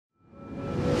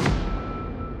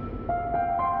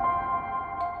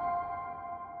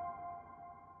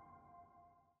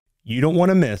You don't want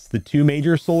to miss the two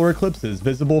major solar eclipses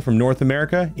visible from North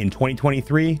America in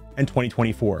 2023 and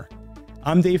 2024.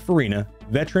 I'm Dave Farina,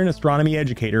 veteran astronomy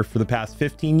educator for the past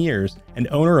 15 years and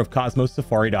owner of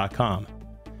CosmosSafari.com.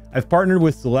 I've partnered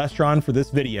with Celestron for this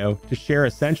video to share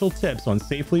essential tips on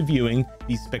safely viewing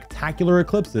these spectacular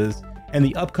eclipses and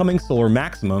the upcoming solar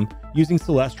maximum using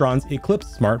Celestron's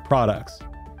Eclipse Smart products.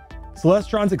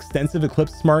 Celestron's extensive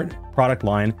Eclipse Smart product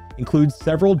line includes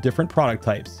several different product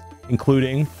types,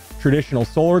 including traditional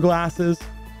solar glasses,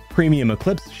 premium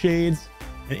eclipse shades,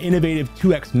 an innovative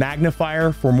 2x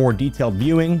magnifier for more detailed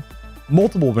viewing,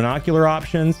 multiple binocular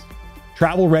options,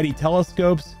 travel-ready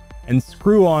telescopes, and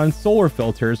screw-on solar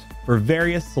filters for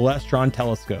various Celestron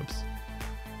telescopes.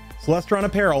 Celestron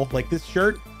apparel, like this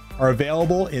shirt, are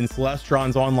available in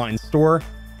Celestron's online store,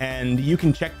 and you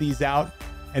can check these out.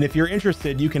 And if you're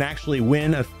interested, you can actually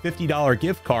win a $50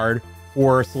 gift card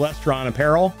for Celestron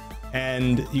apparel.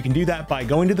 And you can do that by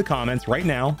going to the comments right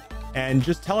now and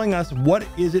just telling us what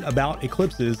is it about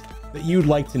eclipses that you'd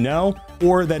like to know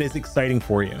or that is exciting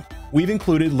for you. We've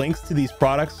included links to these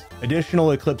products,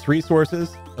 additional eclipse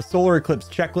resources, a solar eclipse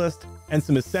checklist, and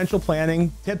some essential planning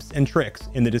tips and tricks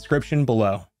in the description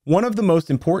below. One of the most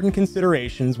important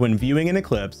considerations when viewing an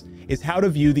eclipse is how to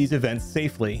view these events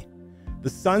safely. The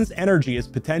sun's energy is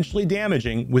potentially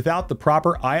damaging without the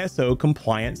proper ISO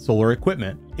compliant solar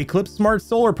equipment. Eclipse Smart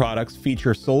solar products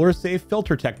feature solar safe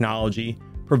filter technology,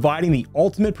 providing the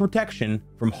ultimate protection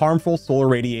from harmful solar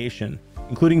radiation,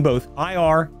 including both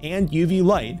IR and UV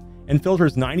light, and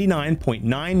filters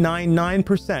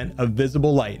 99.999% of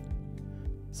visible light.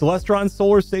 Celestron's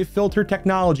solar safe filter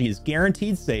technology is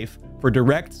guaranteed safe for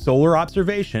direct solar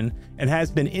observation and has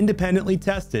been independently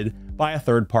tested by a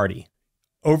third party.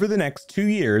 Over the next 2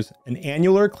 years, an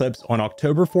annular eclipse on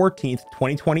October 14th,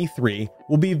 2023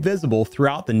 will be visible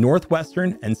throughout the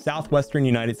northwestern and southwestern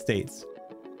United States.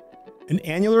 An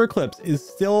annular eclipse is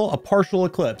still a partial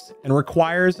eclipse and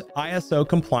requires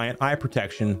ISO-compliant eye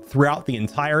protection throughout the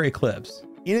entire eclipse.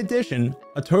 In addition,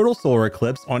 a total solar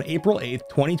eclipse on April 8th,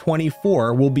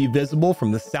 2024 will be visible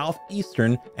from the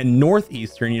southeastern and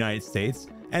northeastern United States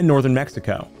and northern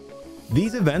Mexico.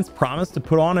 These events promise to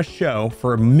put on a show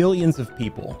for millions of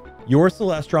people. Your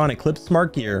Celestron Eclipse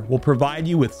Smart gear will provide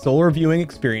you with solar viewing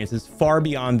experiences far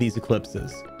beyond these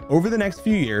eclipses. Over the next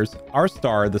few years, our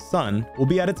star, the Sun, will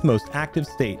be at its most active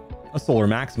state, a solar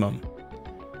maximum.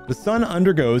 The Sun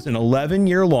undergoes an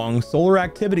 11-year-long solar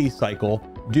activity cycle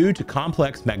due to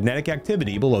complex magnetic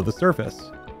activity below the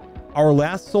surface. Our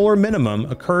last solar minimum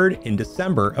occurred in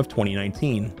December of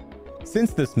 2019.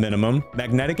 Since this minimum,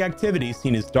 magnetic activity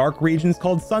seen as dark regions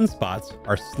called sunspots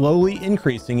are slowly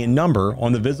increasing in number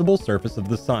on the visible surface of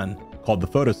the Sun, called the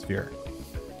photosphere.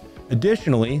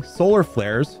 Additionally, solar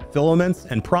flares, filaments,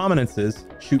 and prominences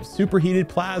shoot superheated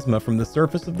plasma from the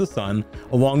surface of the Sun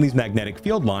along these magnetic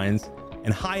field lines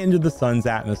and high into the Sun's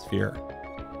atmosphere,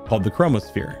 called the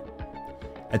chromosphere.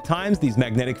 At times, these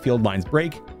magnetic field lines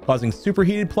break, causing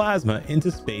superheated plasma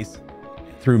into space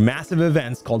through massive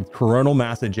events called coronal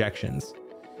mass ejections.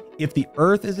 If the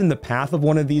Earth is in the path of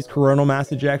one of these coronal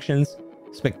mass ejections,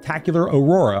 spectacular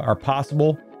aurora are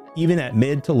possible even at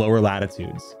mid to lower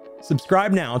latitudes.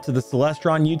 Subscribe now to the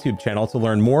Celestron YouTube channel to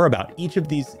learn more about each of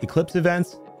these eclipse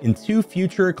events in 2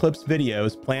 future eclipse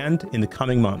videos planned in the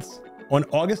coming months. On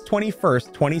August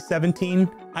 21st, 2017,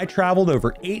 I traveled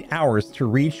over 8 hours to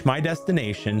reach my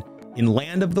destination in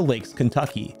Land of the Lakes,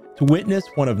 Kentucky, to witness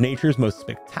one of nature's most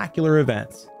spectacular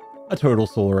events, a total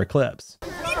solar eclipse.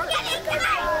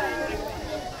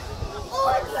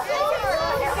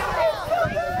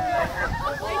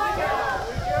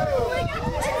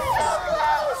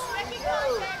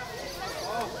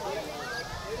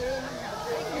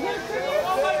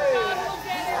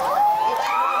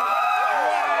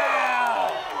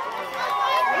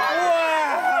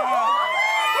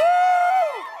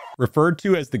 Referred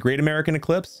to as the Great American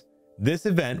Eclipse, this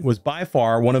event was by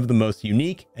far one of the most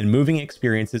unique and moving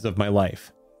experiences of my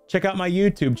life. Check out my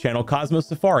YouTube channel Cosmos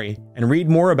Safari and read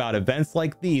more about events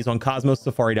like these on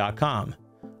CosmosSafari.com.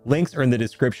 Links are in the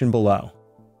description below.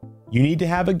 You need to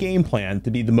have a game plan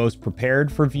to be the most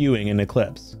prepared for viewing an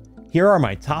eclipse. Here are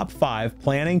my top 5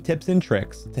 planning tips and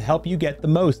tricks to help you get the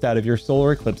most out of your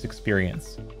solar eclipse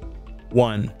experience.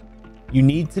 1. You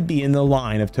need to be in the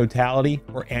line of totality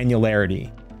or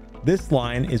annularity. This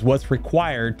line is what's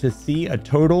required to see a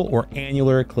total or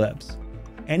annular eclipse.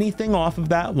 Anything off of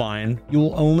that line, you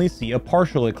will only see a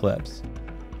partial eclipse.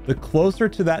 The closer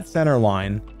to that center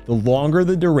line, the longer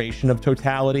the duration of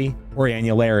totality or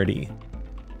annularity.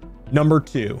 Number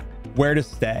 2, where to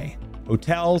stay.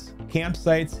 Hotels,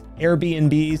 campsites,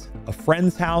 Airbnbs, a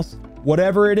friend's house,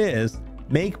 whatever it is,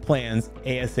 make plans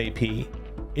ASAP.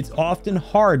 It's often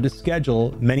hard to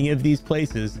schedule many of these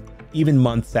places even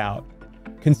months out.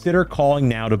 Consider calling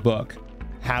now to book.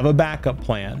 Have a backup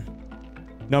plan.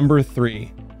 Number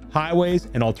 3, highways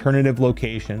and alternative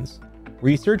locations.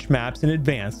 Research maps in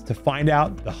advance to find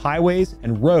out the highways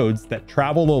and roads that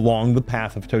travel along the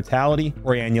path of totality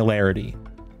or annularity.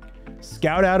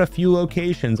 Scout out a few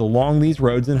locations along these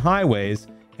roads and highways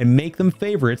and make them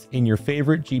favorites in your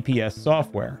favorite GPS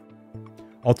software.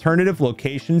 Alternative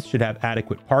locations should have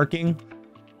adequate parking.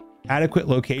 Adequate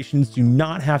locations do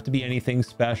not have to be anything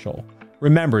special.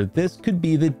 Remember, this could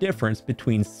be the difference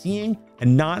between seeing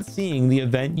and not seeing the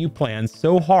event you planned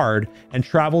so hard and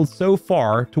traveled so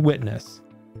far to witness.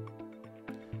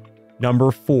 Number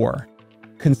 4,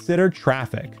 consider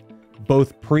traffic.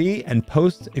 Both pre and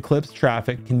post eclipse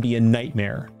traffic can be a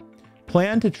nightmare.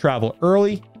 Plan to travel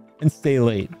early and stay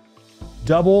late.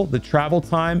 Double the travel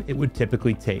time it would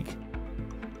typically take.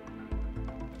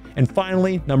 And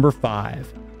finally, number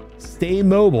 5, stay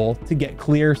mobile to get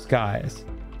clear skies.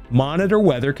 Monitor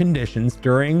weather conditions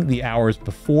during the hours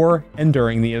before and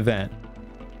during the event.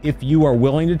 If you are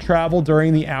willing to travel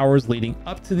during the hours leading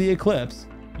up to the eclipse,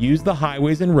 use the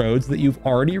highways and roads that you've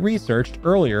already researched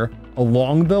earlier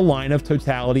along the line of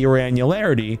totality or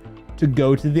annularity to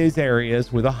go to these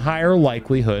areas with a higher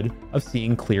likelihood of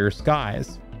seeing clear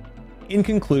skies. In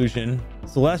conclusion,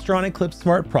 Celestron Eclipse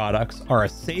Smart products are a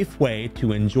safe way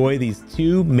to enjoy these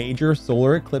 2 major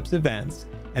solar eclipse events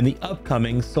and the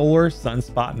upcoming solar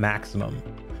sunspot maximum,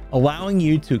 allowing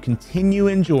you to continue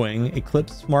enjoying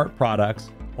Eclipse Smart products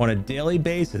on a daily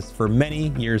basis for many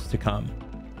years to come.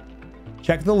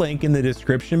 Check the link in the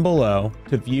description below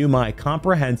to view my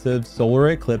comprehensive solar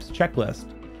eclipse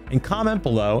checklist, and comment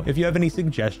below if you have any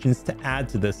suggestions to add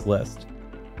to this list.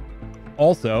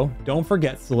 Also, don't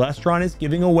forget Celestron is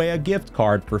giving away a gift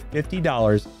card for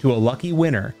 $50 to a lucky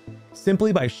winner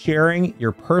simply by sharing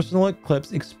your personal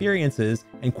eclipse experiences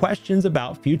and questions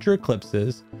about future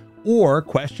eclipses, or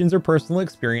questions or personal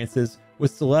experiences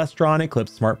with Celestron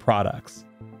Eclipse Smart products.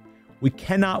 We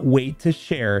cannot wait to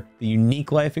share the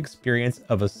unique life experience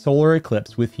of a solar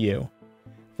eclipse with you.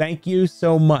 Thank you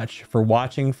so much for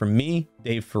watching from me,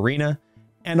 Dave Farina,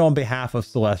 and on behalf of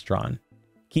Celestron.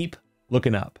 Keep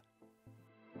looking up.